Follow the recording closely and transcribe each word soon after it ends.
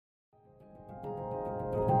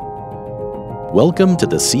Welcome to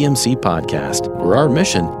the CMC Podcast, where our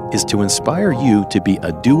mission is to inspire you to be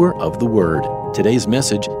a doer of the Word. Today's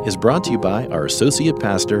message is brought to you by our Associate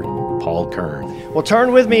Pastor, Paul Kern. Well,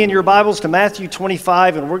 turn with me in your Bibles to Matthew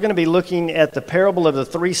 25, and we're going to be looking at the parable of the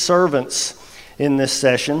three servants in this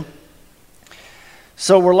session.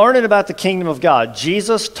 So we're learning about the kingdom of God.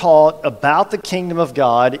 Jesus taught about the kingdom of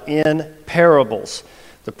God in parables,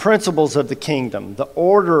 the principles of the kingdom, the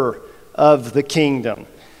order of the kingdom.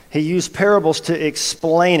 He used parables to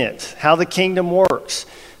explain it, how the kingdom works.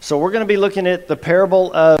 So we're going to be looking at the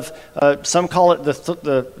parable of, some call it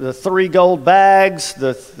the three gold bags,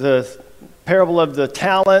 the parable of the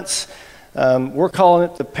talents. We're calling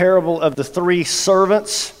it the parable of the three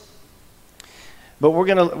servants. But we're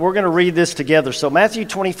going to read this together. So Matthew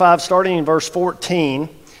 25, starting in verse 14.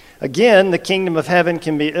 Again, the kingdom of heaven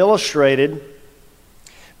can be illustrated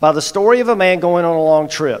by the story of a man going on a long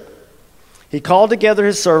trip. He called together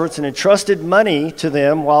his servants and entrusted money to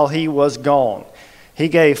them while he was gone. He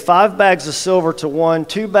gave 5 bags of silver to one,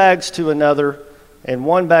 2 bags to another, and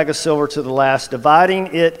 1 bag of silver to the last,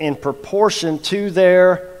 dividing it in proportion to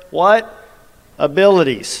their, what?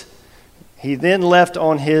 Abilities. He then left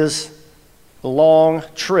on his long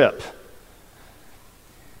trip.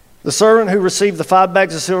 The servant who received the 5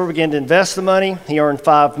 bags of silver began to invest the money. He earned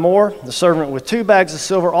 5 more. The servant with 2 bags of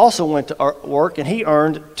silver also went to work, and he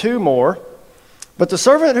earned 2 more. But the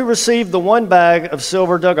servant who received the 1 bag of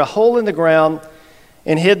silver dug a hole in the ground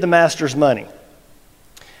and hid the master's money.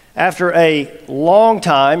 After a long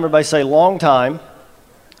time, everybody say long time,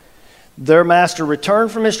 their master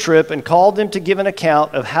returned from his trip and called them to give an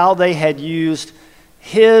account of how they had used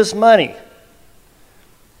his money.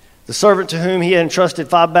 The servant to whom he had entrusted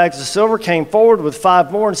 5 bags of silver came forward with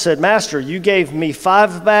 5 more and said, "Master, you gave me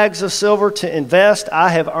 5 bags of silver to invest. I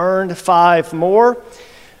have earned 5 more.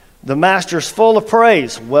 The master's full of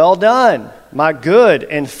praise. Well done, my good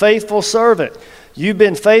and faithful servant. You've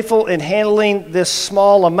been faithful in handling this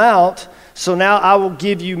small amount, so now I will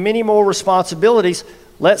give you many more responsibilities.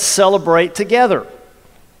 Let's celebrate together."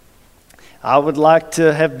 I would like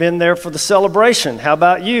to have been there for the celebration. How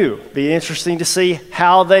about you? Be interesting to see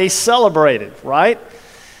how they celebrated, right?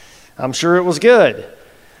 I'm sure it was good.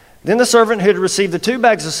 Then the servant who had received the 2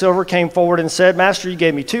 bags of silver came forward and said, "Master, you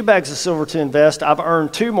gave me 2 bags of silver to invest. I've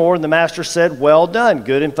earned 2 more." And the master said, "Well done,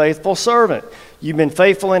 good and faithful servant. You've been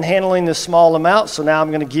faithful in handling this small amount, so now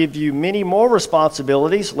I'm going to give you many more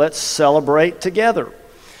responsibilities. Let's celebrate together."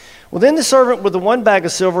 Well, then the servant with the 1 bag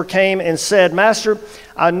of silver came and said, "Master,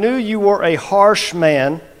 I knew you were a harsh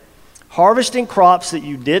man, harvesting crops that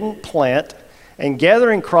you didn't plant and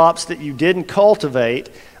gathering crops that you didn't cultivate.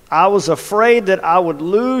 I was afraid that I would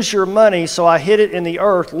lose your money, so I hid it in the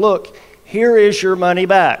earth. Look, here is your money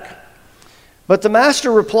back." But the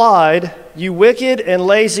master replied, "You wicked and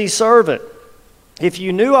lazy servant. If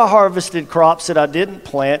you knew I harvested crops that I didn't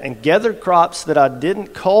plant and gathered crops that I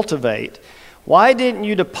didn't cultivate, why didn't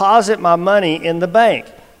you deposit my money in the bank?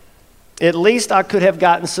 At least I could have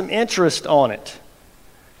gotten some interest on it."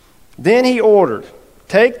 Then he ordered,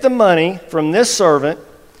 "Take the money from this servant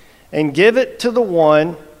and give it to the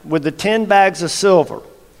one with the 10 bags of silver.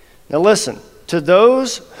 Now listen, to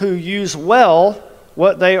those who use well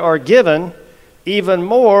what they are given, even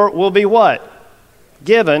more will be" what?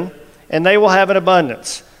 Given, and they will have an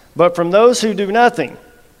abundance. But from those who do nothing,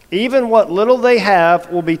 even what little they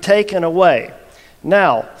have will be taken away.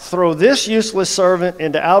 Now, throw this useless servant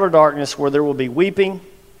into outer darkness where there will be weeping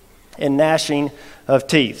and gnashing of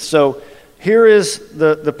teeth." So here is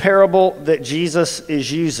the parable that Jesus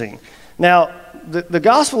is using. Now, the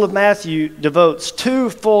Gospel of Matthew devotes 2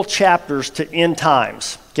 full chapters to end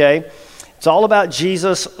times, okay? It's all about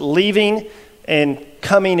Jesus leaving and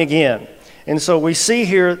coming again. And so we see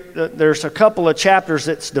here that there's a couple of chapters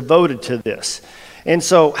that's devoted to this. And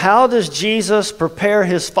so how does Jesus prepare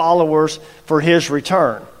his followers for his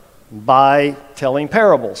return? By telling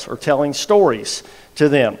parables or telling stories to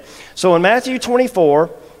them. So in Matthew 24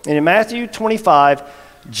 and in Matthew 25,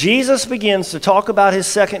 Jesus begins to talk about his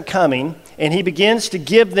second coming, and he begins to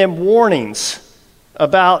give them warnings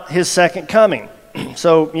about his second coming.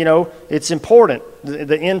 So, it's important,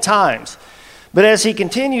 the end times. But as he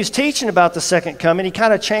continues teaching about the second coming, he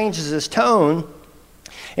kind of changes his tone,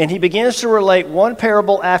 and he begins to relate one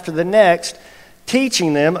parable after the next,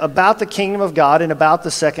 teaching them about the kingdom of God and about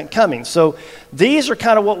the second coming. So these are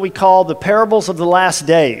kind of what we call the parables of the last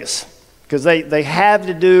days, because they have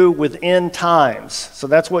to do with end times. So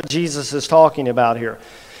that's what Jesus is talking about here.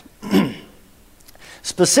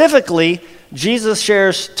 Specifically, Jesus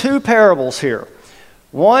shares 2 parables here.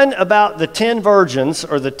 One about the 10 virgins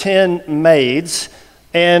or the 10 maids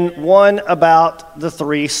and one about the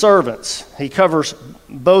three servants. He covers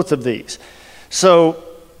both of these. So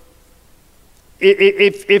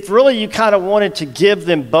if really you kind of wanted to give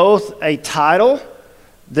them both a title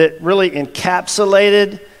that really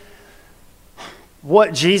encapsulated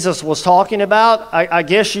what Jesus was talking about, I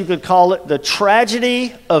guess you could call it the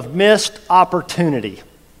tragedy of missed opportunity.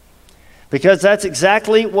 Because that's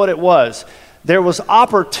exactly what it was. There was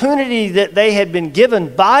opportunity that they had been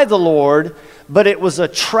given by the Lord, but it was a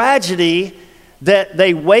tragedy that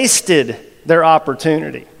they wasted their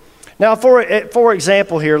opportunity. Now, for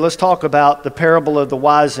example here, let's talk about the parable of the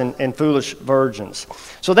wise and foolish virgins.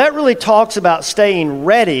 So that really talks about staying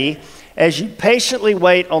ready as you patiently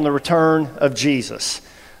wait on the return of Jesus.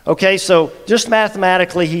 Okay, so just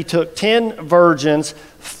mathematically, he took 10 virgins,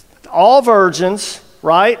 all virgins,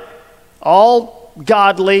 right? All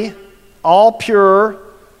godly, all pure,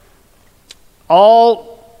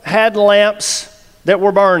 all had lamps that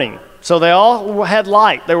were burning. So they all had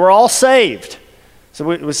light. They were all saved. So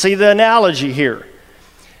we see the analogy here.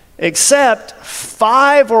 Except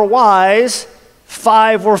 5 were wise,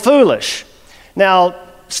 5 were foolish. Now,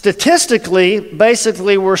 statistically,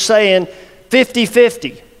 basically we're saying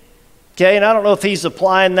 50-50. Okay, and I don't know if he's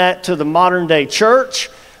applying that to the modern day church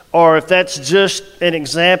or if that's just an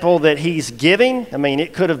example that he's giving. I mean,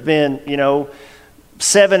 it could have been,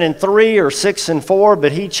 7 and 3 or 6 and 4,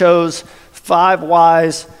 but he chose 5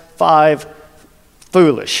 wise, 5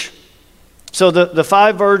 foolish. So the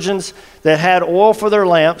 5 virgins that had oil for their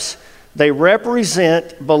lamps, they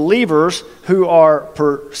represent believers who are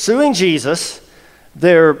pursuing Jesus.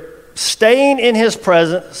 They're staying in his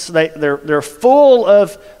presence. They're full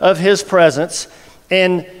of his presence,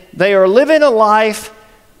 and they are living a life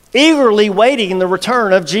eagerly waiting the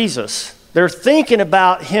return of Jesus. They're thinking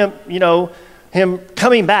about him, him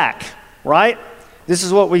coming back, right? This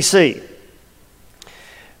is what we see.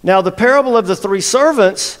 Now, the parable of the 3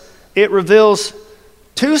 servants, it reveals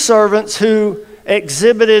 2 servants who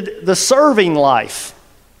exhibited the serving life.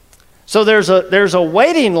 So there's a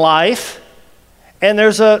waiting life and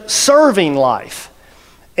there's a serving life.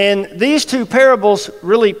 And these 2 parables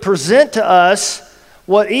really present to us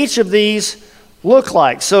what each of these look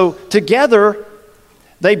like. So together,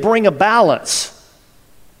 they bring a balance.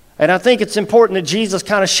 And I think it's important that Jesus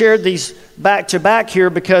kind of shared these back to back here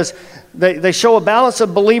because they show a balance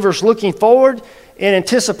of believers looking forward in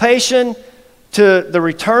anticipation to the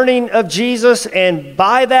returning of Jesus, and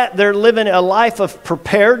by that they're living a life of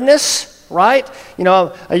preparedness, right?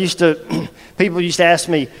 People used to ask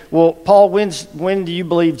me, well, Paul, when do you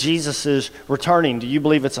believe Jesus is returning? Do you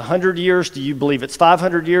believe it's 100 years? Do you believe it's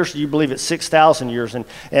 500 years? Do you believe it's 6,000 years? And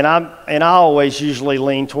I always usually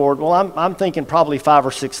lean toward, well, I'm thinking probably 5,000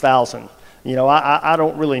 or 6,000. I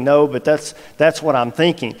don't really know, but that's what I'm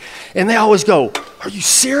thinking. And they always go, are you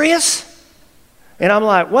serious? And I'm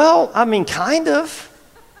like, well, I mean, kind of.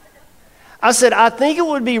 I said, I think it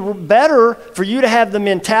would be better for you to have the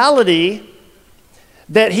mentality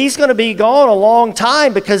that he's going to be gone a long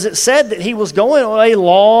time because it said that he was going on a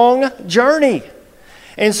long journey.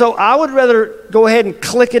 And so I would rather go ahead and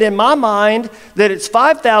click it in my mind that it's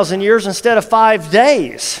 5,000 years instead of 5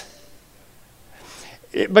 days.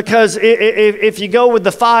 Because if you go with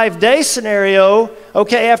the 5-day scenario,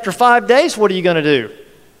 okay, after 5 days, what are you going to do?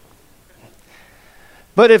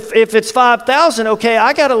 But if it's 5,000, okay,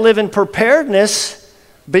 I got to live in preparedness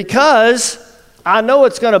because I know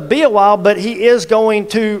it's going to be a while, but he is going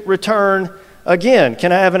to return again.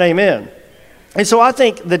 Can I have an amen? And so I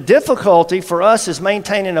think the difficulty for us is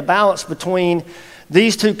maintaining a balance between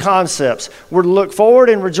these 2 concepts. We're to look forward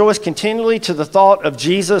and rejoice continually to the thought of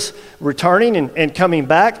Jesus returning and coming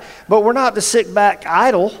back, but we're not to sit back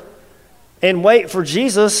idle and wait for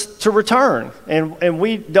Jesus to return. And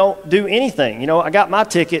we don't do anything. I got my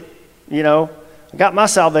ticket, I got my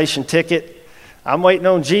salvation ticket. I'm waiting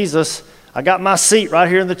on Jesus. I got my seat right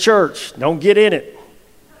here in the church. Don't get in it.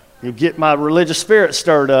 You'll get my religious spirit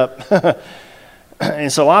stirred up.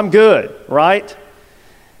 And so I'm good, right?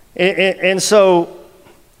 And so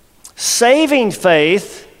saving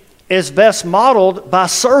faith is best modeled by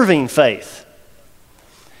serving faith.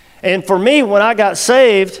 And for me, when I got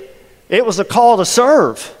saved, it was a call to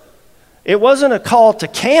serve. It wasn't a call to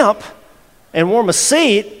camp and warm a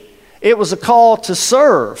seat. It was a call to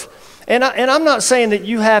serve. And I'm not saying that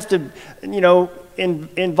you have to,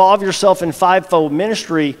 involve yourself in fivefold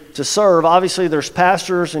ministry to serve. Obviously, there's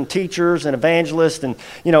pastors and teachers and evangelists, and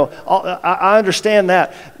I understand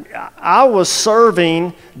that. I was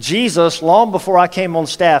serving Jesus long before I came on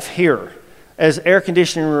staff here as air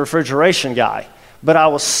conditioning and refrigeration guy. But I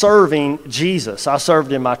was serving Jesus. I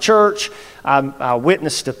served in my church. I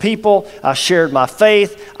witnessed to people. I shared my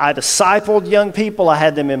faith. I discipled young people. I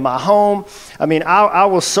had them in my home. I mean, I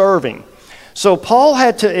was serving. So Paul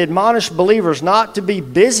had to admonish believers not to be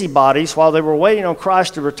busybodies while they were waiting on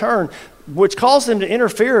Christ to return, which caused them to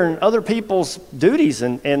interfere in other people's duties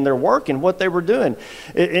and their work and what they were doing.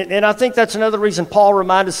 And I think that's another reason Paul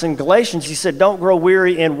reminded us in Galatians. He said, don't grow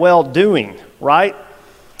weary in well-doing, right?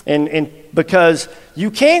 And because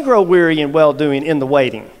you can grow weary in well-doing in the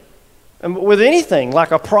waiting. And with anything,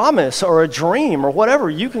 like a promise or a dream or whatever,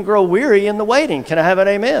 you can grow weary in the waiting. Can I have an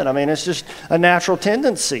amen? I mean, it's just a natural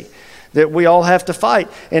tendency that we all have to fight.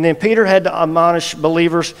 And then Peter had to admonish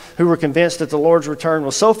believers who were convinced that the Lord's return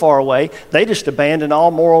was so far away, they just abandoned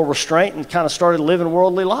all moral restraint and kind of started living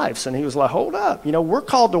worldly lives. And he was like, hold up, we're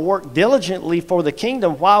called to work diligently for the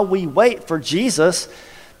kingdom while we wait for Jesus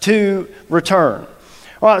to return.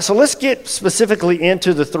 All right, so let's get specifically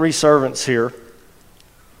into the three servants here.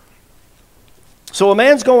 So a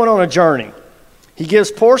man's going on a journey. He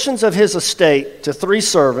gives portions of his estate to three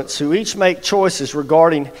servants who each make choices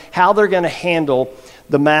regarding how they're going to handle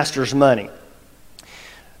the master's money.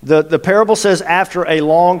 The parable says after a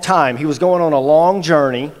long time. He was going on a long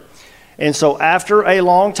journey. And so after a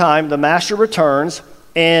long time, the master returns,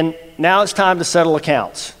 and now it's time to settle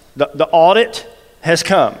accounts. The audit has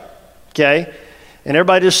come, okay? And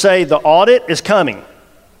everybody just say, the audit is coming.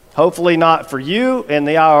 Hopefully not for you and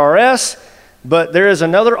the IRS, but there is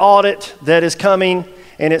another audit that is coming,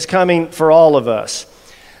 and it's coming for all of us.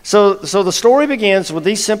 So the story begins with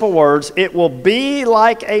these simple words. It will be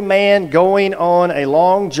like a man going on a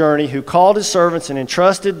long journey who called his servants and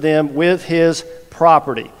entrusted them with his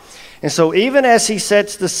property. And so even as he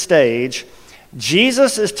sets the stage,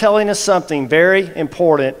 Jesus is telling us something very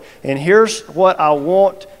important, and here's what I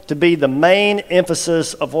want to be the main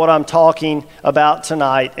emphasis of what I'm talking about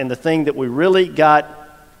tonight, and the thing that we really got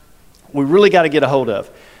to get a hold of.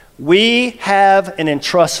 We have an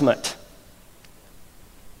entrustment.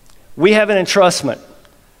 We have an entrustment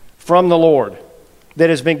from the Lord that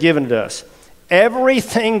has been given to us.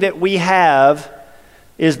 Everything that we have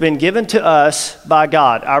has been given to us by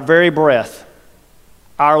God. Our very breath,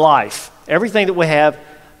 our life, everything that we have,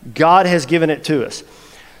 God has given it to us.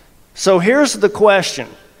 So here's the question.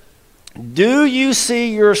 Do you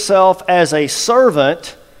see yourself as a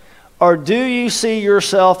servant, or do you see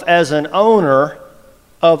yourself as an owner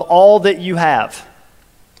of all that you have?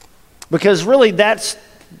 Because really that's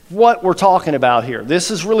what we're talking about here.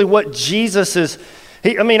 This is really what Jesus is.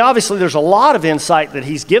 Obviously there's a lot of insight that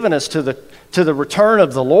he's given us to the return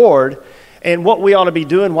of the Lord and what we ought to be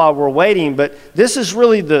doing while we're waiting. But this is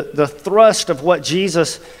really the thrust of what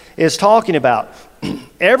Jesus is talking about.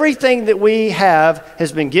 Everything that we have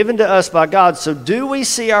has been given to us by God. So do we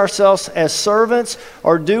see ourselves as servants,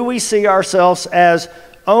 or do we see ourselves as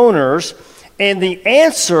owners? And the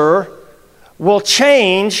answer will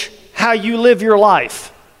change how you live your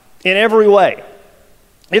life in every way.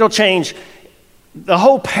 It'll change the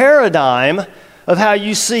whole paradigm of how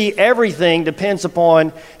you see everything depends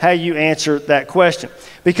upon how you answer that question.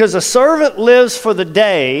 Because a servant lives for the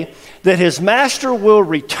day that his master will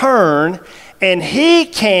return, and he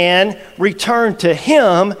can return to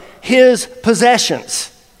him his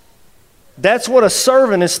possessions. That's what a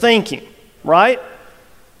servant is thinking, right?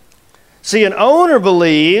 See, an owner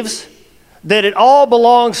believes that it all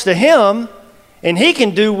belongs to him, and he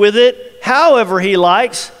can do with it however he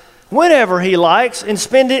likes, whenever he likes, and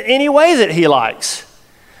spend it any way that he likes.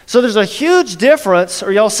 So there's a huge difference.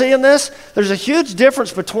 Are y'all seeing this? There's a huge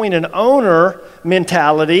difference between an owner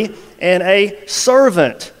mentality and a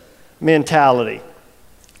servant mentality.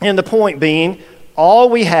 And the point being, all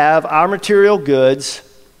we have, our material goods,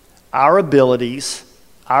 our abilities,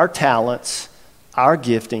 our talents, our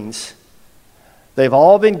giftings, they've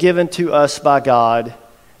all been given to us by God,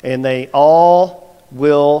 and they all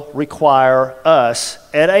will require us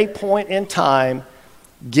at a point in time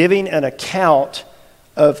giving an account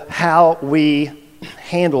of how we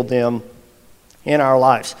handle them in our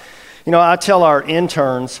lives. I tell our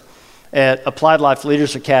interns at Applied Life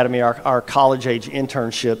Leaders Academy, our college-age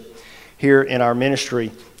internship here in our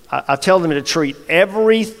ministry, I tell them to treat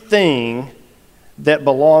everything that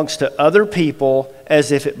belongs to other people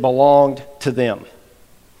as if it belonged to them.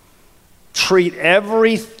 Treat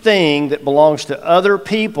everything that belongs to other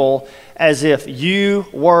people as if you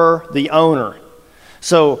were the owner.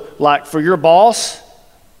 So, like for your boss,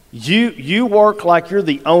 you work like you're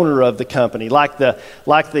the owner of the company. Like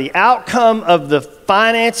the outcome of the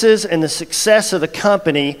finances and the success of the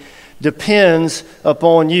company depends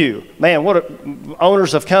upon you. Man,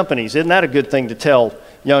 owners of companies, isn't that a good thing to tell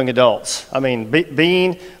young adults?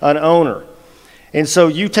 Being an owner. And so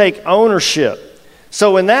you take ownership.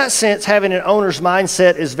 So in that sense, having an owner's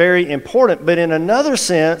mindset is very important. But in another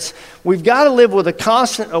sense, we've got to live with a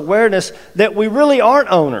constant awareness that we really aren't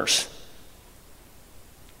owners.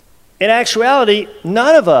 In actuality,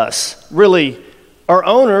 none of us really are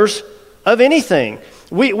owners of anything.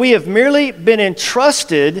 We have merely been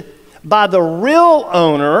entrusted by the real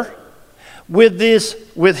owner with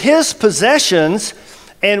his possessions,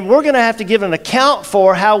 and we're going to have to give an account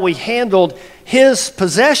for how we handled his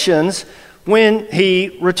possessions when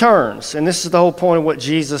he returns. And this is the whole point of what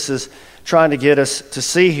Jesus is trying to get us to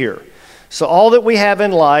see here. So all that we have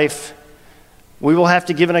in life, we will have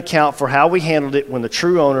to give an account for how we handled it when the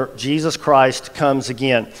true owner, Jesus Christ, comes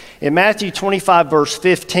again. In Matthew 25, verse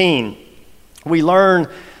 15, we learn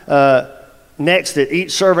next that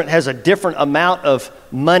each servant has a different amount of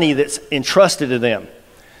money that's entrusted to them.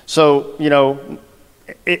 So,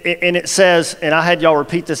 and it says, and I had y'all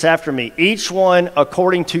repeat this after me, each one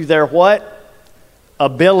according to their what?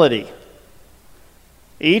 Ability.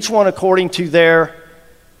 Each one according to their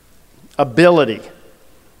ability.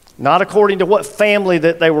 Not according to what family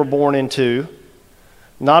that they were born into,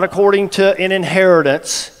 not according to an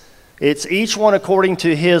inheritance. It's each one according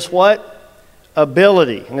to his what?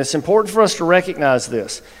 Ability. And it's important for us to recognize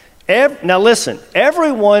this. Now listen,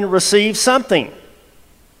 everyone receives something.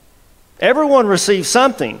 Everyone receives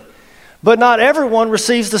something, but not everyone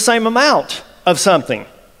receives the same amount of something.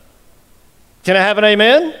 Can I have an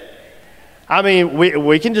amen? I mean,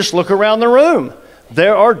 we can just look around the room.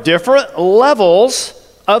 There are different levels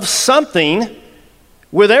of something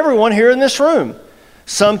with everyone here in this room.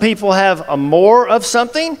 Some people have a more of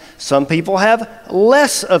something, some people have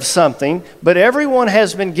less of something, but everyone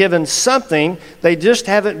has been given something. They just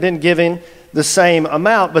haven't been given the same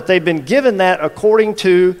amount, but they've been given that according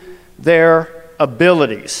to their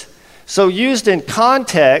abilities. So used in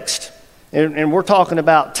context, and we're talking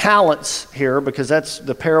about talents here because that's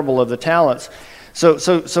the parable of the talents.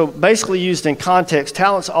 So basically used in context,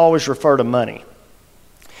 talents always refer to money.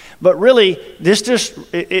 But really, this just,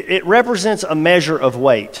 it represents a measure of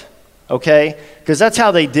weight, okay? Because that's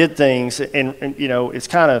how they did things, and it's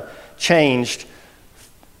kind of changed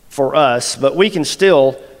for us. But we can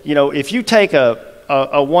still, if you take a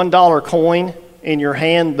 $1 coin in your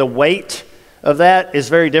hand, the weight of that is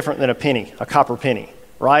very different than a penny, a copper penny,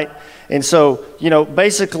 right? And so,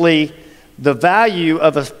 basically, the value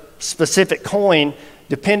of a specific coin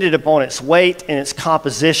depended upon its weight and its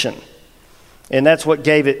composition. And that's what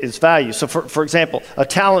gave it its value. So, for example, a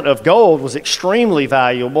talent of gold was extremely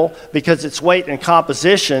valuable because its weight and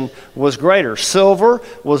composition was greater. Silver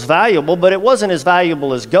was valuable, but it wasn't as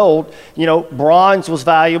valuable as gold. Bronze was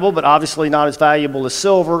valuable, but obviously not as valuable as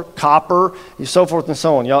silver, copper, and so forth and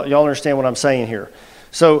so on. Y'all understand what I'm saying here.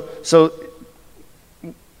 So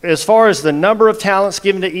as far as the number of talents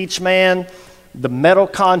given to each man, the metal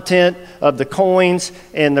content of the coins,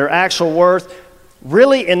 and their actual worth,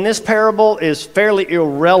 really, in this parable is fairly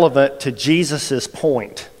irrelevant to Jesus'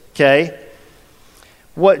 point, okay?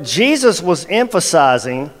 What Jesus was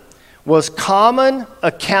emphasizing was common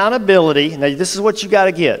accountability. Now, this is what you got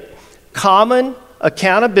to get. Common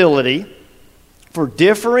accountability for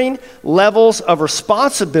differing levels of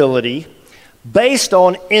responsibility based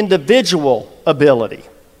on individual ability.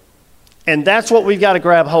 And that's what we've got to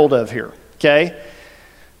grab hold of here, okay?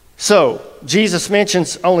 So, Jesus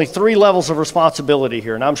mentions only 3 levels of responsibility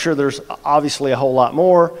here, and I'm sure there's obviously a whole lot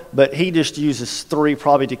more, but he just uses 3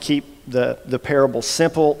 probably to keep the parable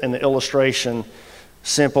simple and the illustration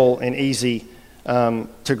simple and easy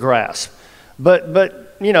to grasp.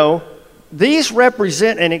 But these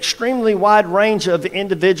represent an extremely wide range of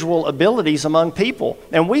individual abilities among people,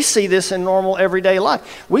 and we see this in normal everyday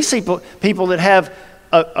life. We see people that have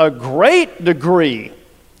a great degree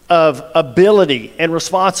of ability and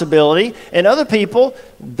responsibility, and other people,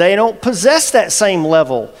 they don't possess that same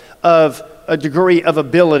level of a degree of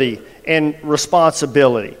ability and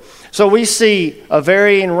responsibility. So we see a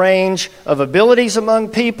varying range of abilities among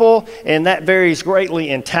people, and that varies greatly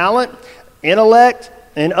in talent, intellect,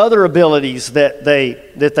 and other abilities that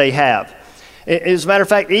they have. As a matter of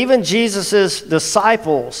fact, even Jesus'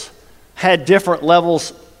 disciples had different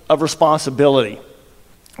levels of responsibility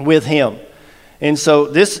with him. And so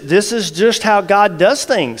this is just how God does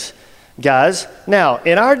things, guys. Now,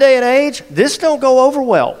 in our day and age, this don't go over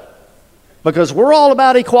well because we're all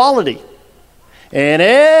about equality. And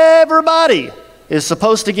everybody is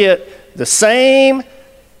supposed to get the same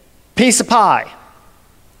piece of pie.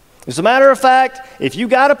 As a matter of fact, if you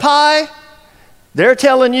got a pie, they're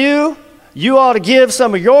telling you ought to give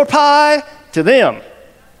some of your pie to them.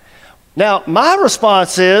 Now, my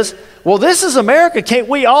response is, well, this is America. Can't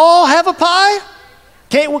we all have a pie?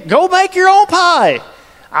 Go make your own pie.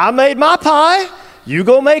 I made my pie. You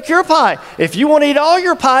go make your pie. If you want to eat all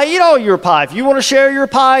your pie, eat all your pie. If you want to share your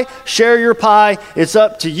pie, share your pie. It's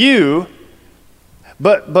up to you.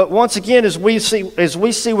 But once again, as we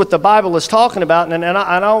see what the Bible is talking about, and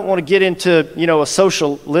I don't want to get into, a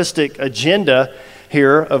socialistic agenda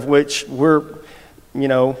here, of which we're,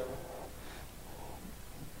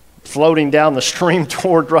 floating down the stream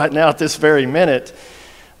toward right now at this very minute.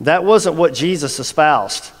 That wasn't what Jesus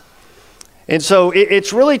espoused. And so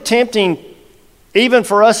it's really tempting, even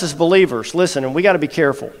for us as believers. Listen, and we got to be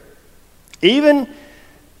careful. Even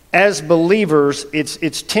as believers,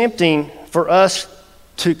 it's tempting for us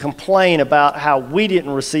to complain about how we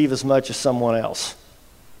didn't receive as much as someone else.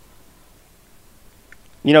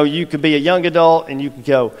 You could be a young adult and you can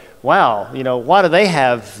go, wow, why do they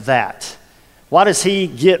have that? Why does he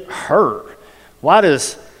get her? Why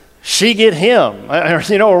does she get him?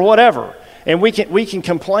 Or whatever. And we can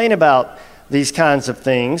complain about these kinds of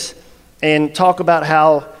things and talk about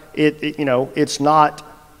how it's not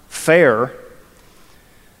fair.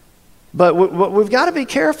 But we've got to be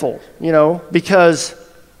careful, because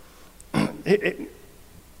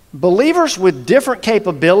believers with different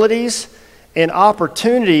capabilities and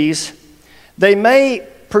opportunities, they may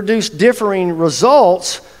produce differing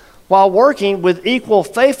results while working with equal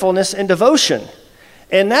faithfulness and devotion.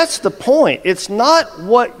 And that's the point. It's not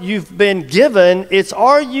what you've been given, it's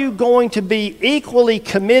are you going to be equally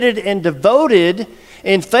committed and devoted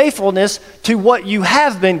in faithfulness to what you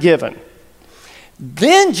have been given.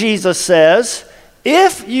 Then Jesus says,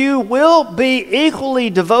 if you will be equally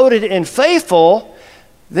devoted and faithful,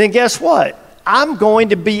 then guess what? I'm going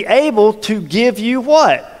to be able to give you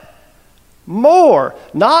what? More.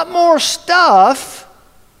 Not more stuff,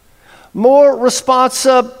 more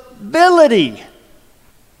responsibility.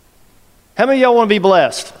 How many of y'all want to be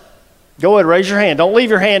blessed? Go ahead, raise your hand. Don't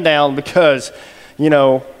leave your hand down because,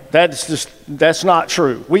 that's not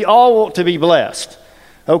true. We all want to be blessed.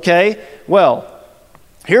 Okay? Well,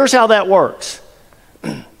 here's how that works.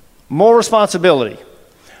 More responsibility.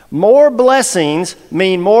 More blessings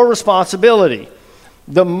mean more responsibility.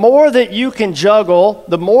 The more that you can juggle,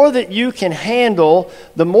 the more that you can handle,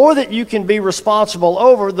 the more that you can be responsible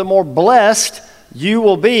over, the more blessed you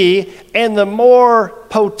will be, and the more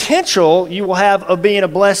potential you will have of being a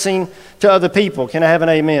blessing to other people. Can I have an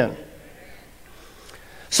amen?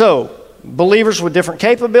 So, believers with different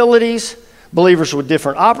capabilities, believers with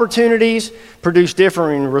different opportunities produce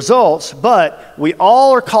differing results, but we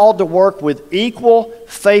all are called to work with equal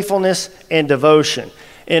faithfulness and devotion.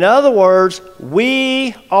 In other words,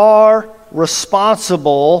 we are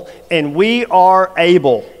responsible and we are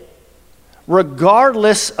able,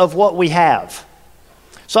 regardless of what we have.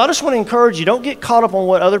 So I just want to encourage you, don't get caught up on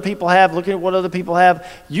what other people have, looking at what other people have.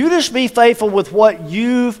 You just be faithful with what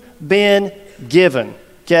you've been given,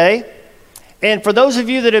 okay? And for those of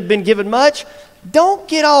you that have been given much, don't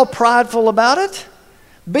get all prideful about it.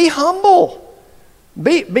 Be humble.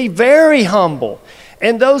 Be very humble.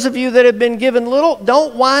 And those of you that have been given little,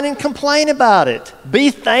 don't whine and complain about it. Be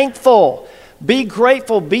thankful. Be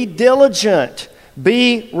grateful. Be diligent.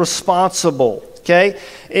 Be responsible. Okay?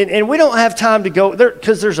 And we don't have time to go there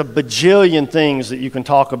because there's a bajillion things that you can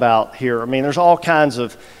talk about here. I mean, there's all kinds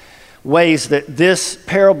of ways that this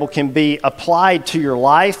parable can be applied to your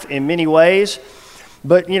life in many ways.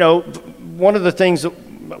 But, one of the things that,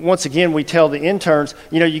 once again, we tell the interns,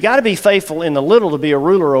 you got to be faithful in the little to be a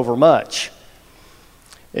ruler over much.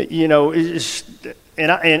 And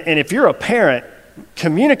if you're a parent,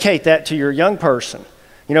 communicate that to your young person.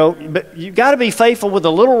 But you got to be faithful with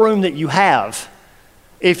the little room that you have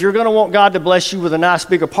if you're going to want God to bless you with a nice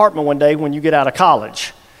big apartment one day when you get out of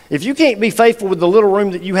college. If you can't be faithful with the little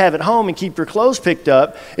room that you have at home and keep your clothes picked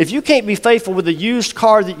up, if you can't be faithful with the used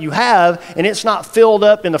car that you have and it's not filled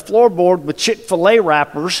up in the floorboard with Chick-fil-A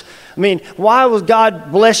wrappers, why would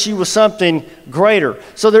God bless you with something greater?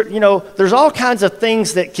 So there's all kinds of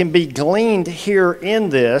things that can be gleaned here in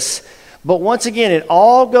this, but once again, it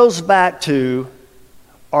all goes back to,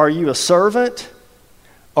 are you a servant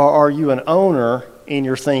or are you an owner in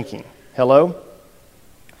your thinking? Hello?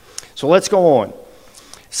 So let's go on.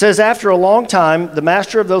 It says, after a long time, the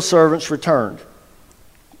master of those servants returned.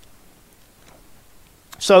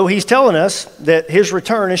 So he's telling us that his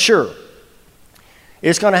return is sure.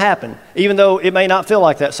 It's going to happen, even though it may not feel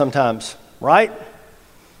like that sometimes, right?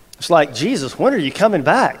 It's like, Jesus, when are you coming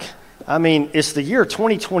back? It's the year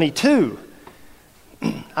 2022.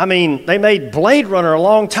 They made Blade Runner a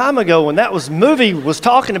long time ago when that movie was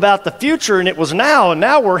talking about the future and it was now, and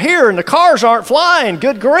now we're here and the cars aren't flying.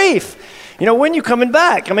 Good grief. When you coming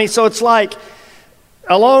back? So it's like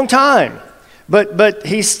a long time. But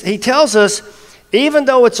he tells us, even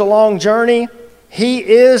though it's a long journey, he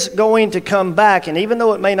is going to come back. And even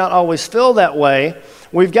though it may not always feel that way,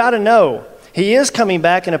 we've got to know he is coming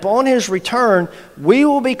back. And upon his return, we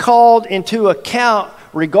will be called into account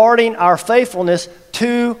regarding our faithfulness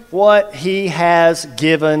to what he has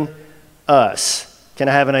given us. Can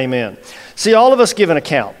I have an amen? See, all of us give an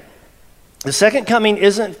account. The second coming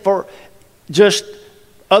isn't for just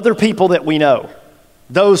other people that we know.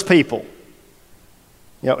 Those people.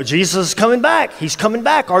 You know, Jesus is coming back. He's coming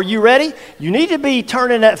back. Are you ready? You need to be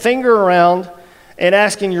turning that finger around and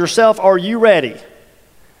asking yourself, are you ready?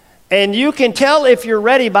 And you can tell if you're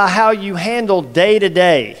ready by how you handle day to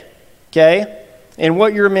day, okay? And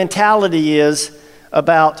what your mentality is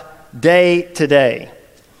about day to day.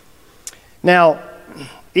 Now,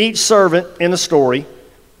 each servant in the story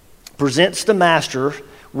presents the master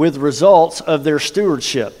with results of their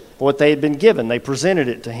stewardship, what they had been given. They presented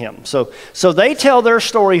it to him. So they tell their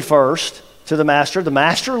story first to the master. The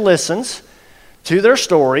master listens to their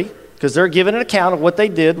story because they're giving an account of what they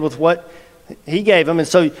did with what he gave them. And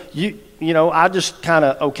so, you know, I just kind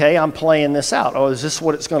of, okay, I'm playing this out. Oh, is this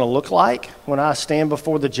what it's going to look like when I stand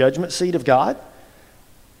before the judgment seat of God?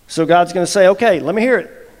 So God's going to say, okay, let me hear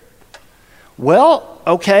it. Well,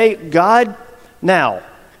 okay, God, now,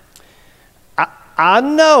 I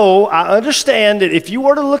know, I understand that if you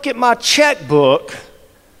were to look at my checkbook,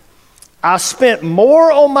 I spent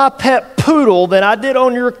more on my pet poodle than I did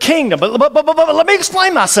on your kingdom. But let me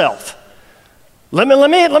explain myself. Let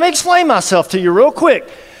me explain myself to you real quick.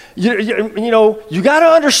 You know, you got to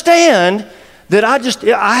understand that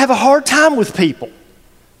I have a hard time with people.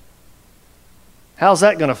 How's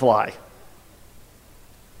that going to fly?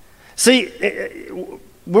 See,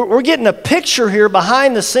 we're getting a picture here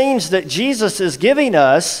behind the scenes that Jesus is giving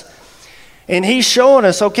us, and he's showing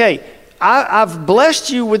us, okay, I've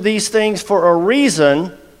blessed you with these things for a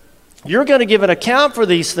reason. You're going to give an account for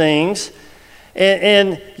these things,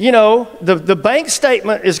 and you know, the bank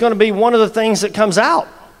statement is going to be one of the things that comes out.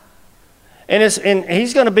 And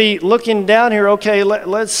he's going to be looking down here, okay,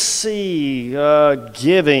 let's see,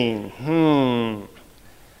 giving.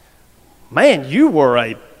 Man, you were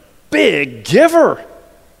a big giver.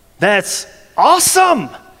 That's awesome.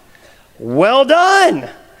 Well done.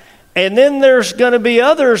 And then there's going to be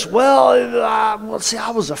others. Well, see,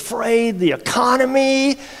 I was afraid the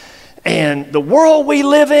economy and the world we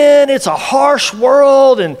live in, it's a harsh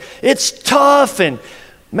world and it's tough. And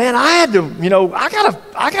man, I had to, you know, I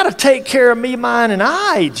gotta take care of me, mine, and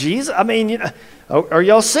I. Jesus, I mean, you know, are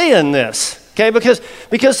y'all seeing this? Okay,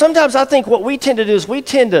 because sometimes I think what we tend to do is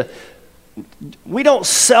we don't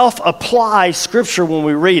self-apply Scripture when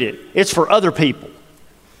we read it. It's for other people.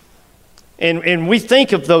 And we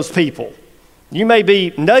think of those people. You may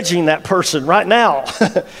be nudging that person right now,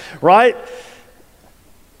 right?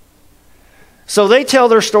 So they tell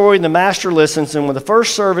their story and the master listens, and when the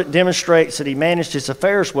first servant demonstrates that he managed his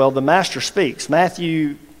affairs well, the master speaks.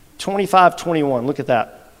 Matthew 25:21, look at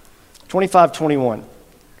that. 25:21.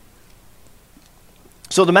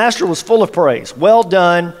 So the master was full of praise. Well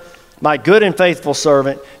done, my good and faithful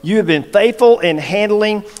servant. You have been faithful in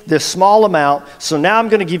handling this small amount, so now I'm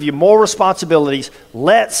going to give you more responsibilities.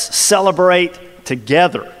 Let's celebrate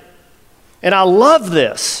together. And I love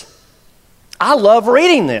this. I love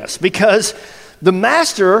reading this because the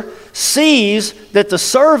master sees that the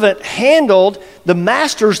servant handled the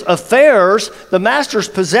master's affairs, the master's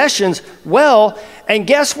possessions well, and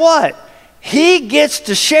guess what? He gets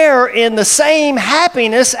to share in the same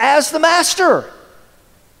happiness as the master.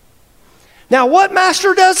 Now, what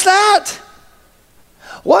master does that?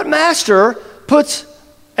 What master puts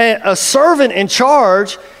a servant in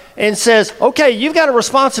charge and says, okay, you've got a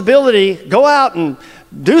responsibility, go out and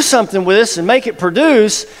do something with this and make it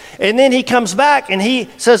produce, and then he comes back and he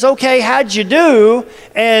says, okay, how'd you do?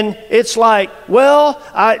 And it's like, well,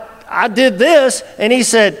 I did this, and he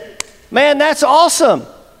said, man, that's awesome.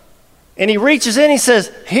 And he reaches in, he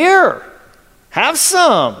says, here, have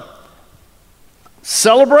some.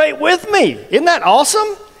 Celebrate with me. Isn't that awesome?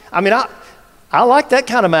 I mean, I like that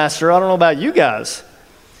kind of master. I don't know about you guys.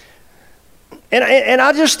 And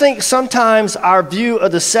I just think sometimes our view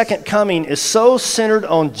of the second coming is so centered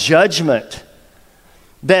on judgment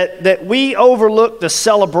that we overlook the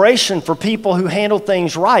celebration for people who handle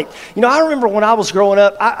things right. You know, I remember when I was growing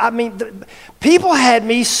up, I mean, people had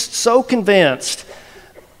me so convinced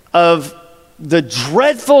of the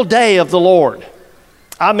dreadful day of the Lord.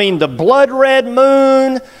 I mean, the blood red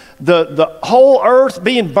moon, the whole earth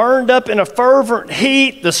being burned up in a fervent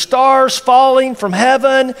heat, the stars falling from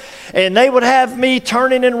heaven, and they would have me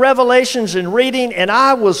turning in Revelations and reading, and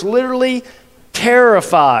I was literally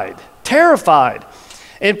terrified terrified.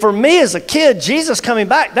 And for me as a kid, Jesus coming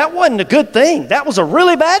back, that wasn't a good thing. That was a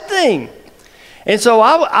really bad thing. And so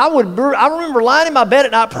I remember lying in my bed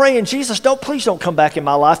at night praying, Jesus, please don't come back in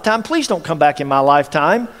my lifetime. Please don't come back in my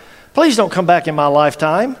lifetime. Please don't come back in my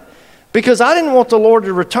lifetime. Because I didn't want the Lord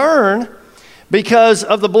to return because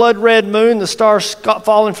of the blood red moon, the stars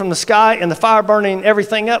falling from the sky, and the fire burning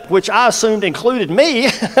everything up, which I assumed included me,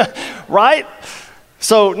 right?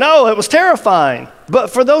 So no, it was terrifying. But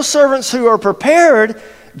for those servants who are prepared,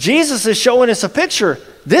 Jesus is showing us a picture.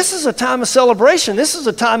 This is a time of celebration. This is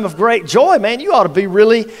a time of great joy, man. You ought to be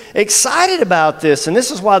really excited about this. And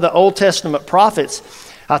this is why the Old Testament prophets,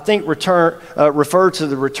 I think, refer to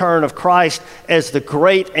the return of Christ as the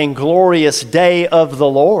great and glorious day of the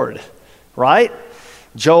Lord, right?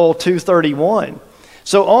 Joel 2:31.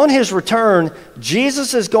 So on his return,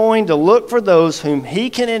 Jesus is going to look for those whom he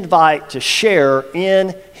can invite to share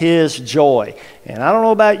in his joy. And I don't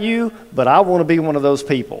know about you, but I want to be one of those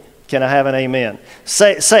people. Can I have an amen?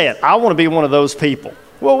 Say it. I want to be one of those people.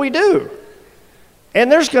 Well, we do.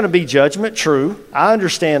 And there's going to be judgment, true. I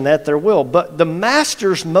understand that there will. But the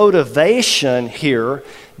master's motivation here,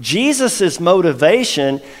 Jesus'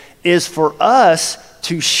 motivation, is for us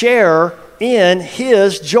to share in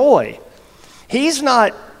his joy. He's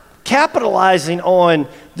not capitalizing on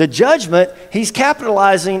the judgment. He's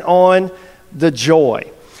capitalizing on the joy.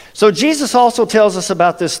 So Jesus also tells us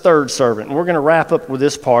about this third servant, and we're going to wrap up with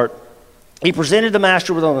this part. He presented the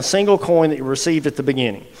master with on a single coin that he received at the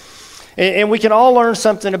beginning. And we can all learn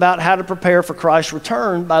something about how to prepare for Christ's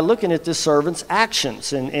return by looking at this servant's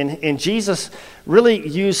actions. And Jesus really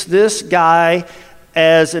used this guy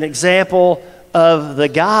as an example of the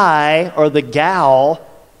guy or the gal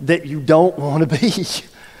that you don't want to be.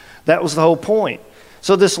 That was the whole point.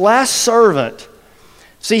 So this last servant,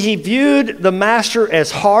 see, he viewed the master as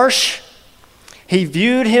harsh. He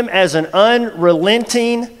viewed him as an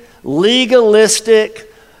unrelenting, legalistic,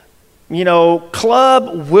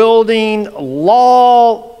 club-wielding,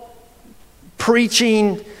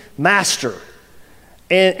 law-preaching master.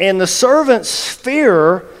 And the servant's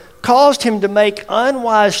fear caused him to make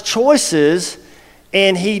unwise choices,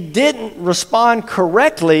 and he didn't respond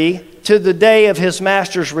correctly to the day of his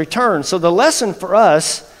master's return. So the lesson for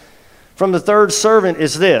us from the third servant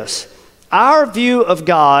is this: our view of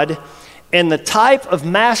God and the type of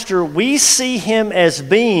master we see him as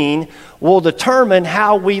being will determine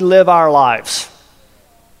how we live our lives.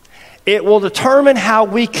 It will determine how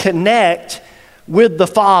we connect with the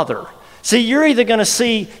Father. See, you're either going to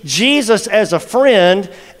see Jesus as a friend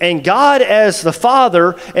and God as the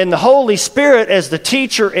Father and the Holy Spirit as the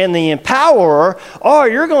teacher and the empowerer, or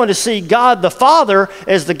you're going to see God the Father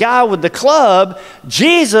as the guy with the club,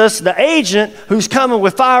 Jesus the agent who's coming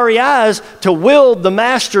with fiery eyes to wield the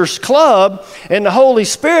master's club, and the Holy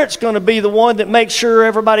Spirit's going to be the one that makes sure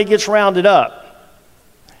everybody gets rounded up.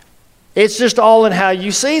 It's just all in how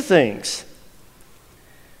you see things.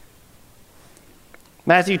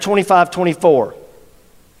 Matthew 25:24.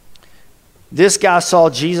 This guy saw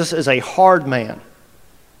Jesus as a hard man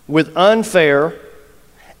with unfair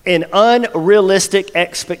and unrealistic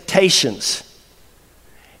expectations.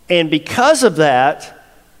 And because of that,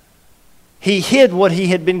 he hid what he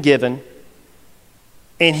had been given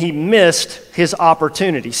and he missed his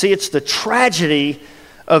opportunity. See, it's the tragedy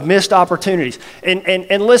of missed opportunities.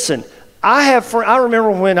 And listen, I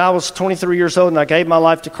remember when I was 23 years old and I gave my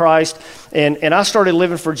life to Christ and I started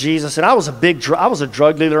living for Jesus, and I was a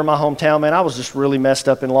drug dealer in my hometown, man. I was just really messed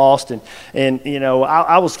up and lost, and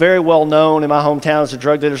I was very well known in my hometown as a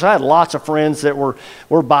drug dealer. So I had lots of friends that were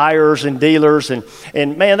buyers and dealers,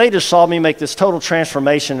 and man, they just saw me make this total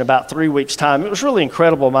transformation in about 3 weeks' time. It was really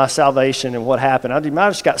incredible, my salvation and what happened. I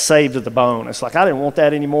just got saved to the bone. It's like I didn't want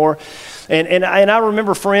that anymore. And I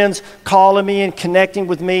remember friends calling me and connecting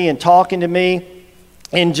with me and talking to me,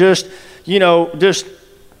 and just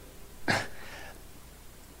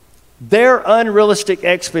their unrealistic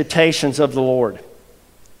expectations of the Lord,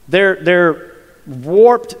 their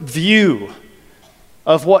warped view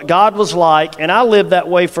of what God was like. And I lived that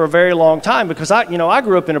way for a very long time because I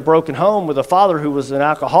grew up in a broken home with a father who was an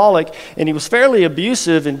alcoholic, and he was fairly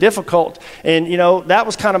abusive and difficult, and that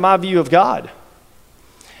was kind of my view of God.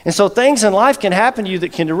 And so things in life can happen to you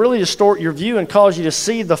that can really distort your view and cause you to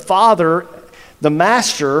see the Father, the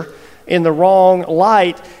Master, in the wrong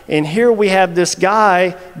light. And here we have this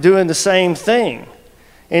guy doing the same thing.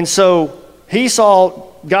 And so he saw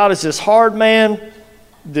God as this hard man,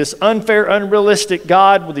 this unfair, unrealistic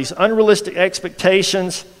God with these unrealistic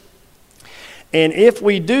expectations. And if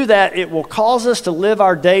we do that, it will cause us to live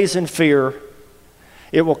our days in fear.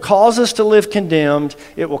 It will cause us to live condemned.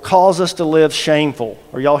 It will cause us to live shameful.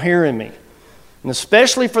 Are y'all hearing me? And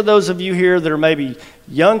especially for those of you here that are maybe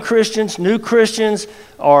young Christians, new Christians,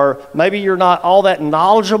 or maybe you're not all that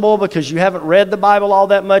knowledgeable because you haven't read the Bible all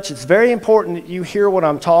that much, it's very important that you hear what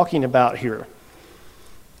I'm talking about here.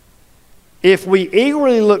 If we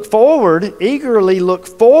eagerly look forward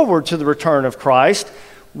to the return of Christ,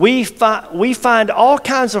 we find all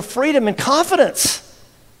kinds of freedom and confidence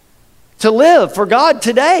to live for God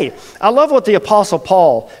today. I love what the Apostle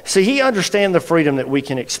Paul, he understands the freedom that we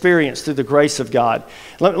can experience through the grace of God.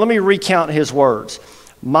 Let me recount his words.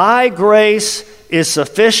 My grace is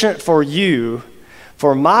sufficient for you,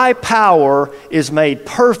 for my power is made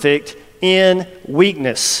perfect in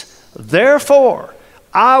weakness. Therefore,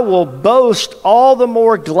 I will boast all the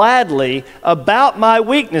more gladly about my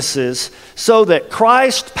weaknesses, so that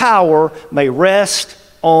Christ's power may rest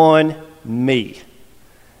on me.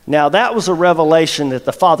 Now, that was a revelation that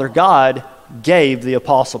the Father God gave the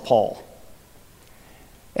Apostle Paul.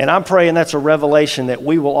 And I'm praying that's a revelation that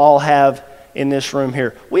we will all have in this room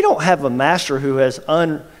here. We don't have a master who has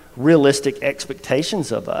unrealistic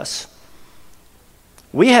expectations of us.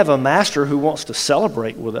 We have a master who wants to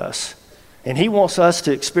celebrate with us, and he wants us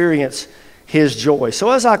to experience his joy. So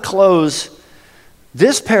as I close,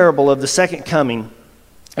 this parable of the second coming,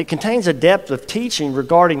 it contains a depth of teaching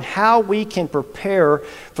regarding how we can prepare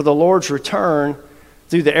for the Lord's return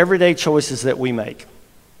through the everyday choices that we make.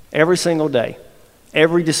 Every single day,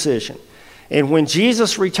 every decision. And when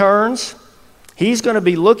Jesus returns, he's going to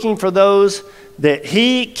be looking for those that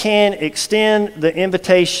he can extend the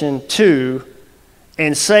invitation to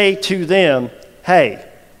and say to them, hey,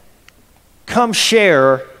 come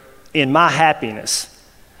share in my happiness.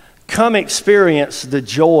 Come experience the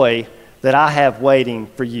joy that I have waiting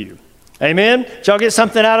for you. Amen? Did y'all get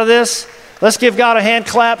something out of this? Let's give God a hand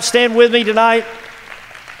clap. Stand with me tonight.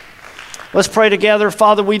 Let's pray together.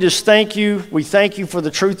 Father, we just thank you. We thank you for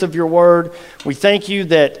the truth of your word. We thank you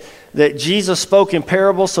that Jesus spoke in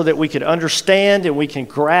parables so that we could understand and we can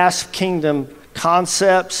grasp kingdom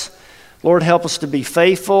concepts. Lord, help us to be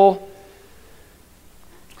faithful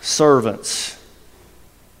servants,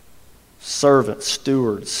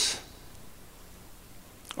 stewards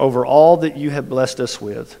over all that you have blessed us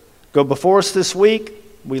with. Go before us this week.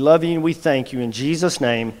 We love you and we thank you. In Jesus'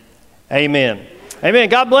 name, amen. Amen.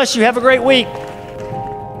 God bless you. Have a great week.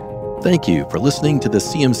 Thank you for listening to the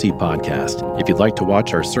CMC Podcast. If you'd like to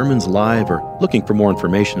watch our sermons live or looking for more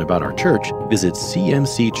information about our church, visit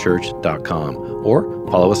cmcchurch.com or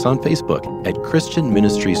follow us on Facebook at Christian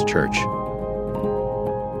Ministries Church.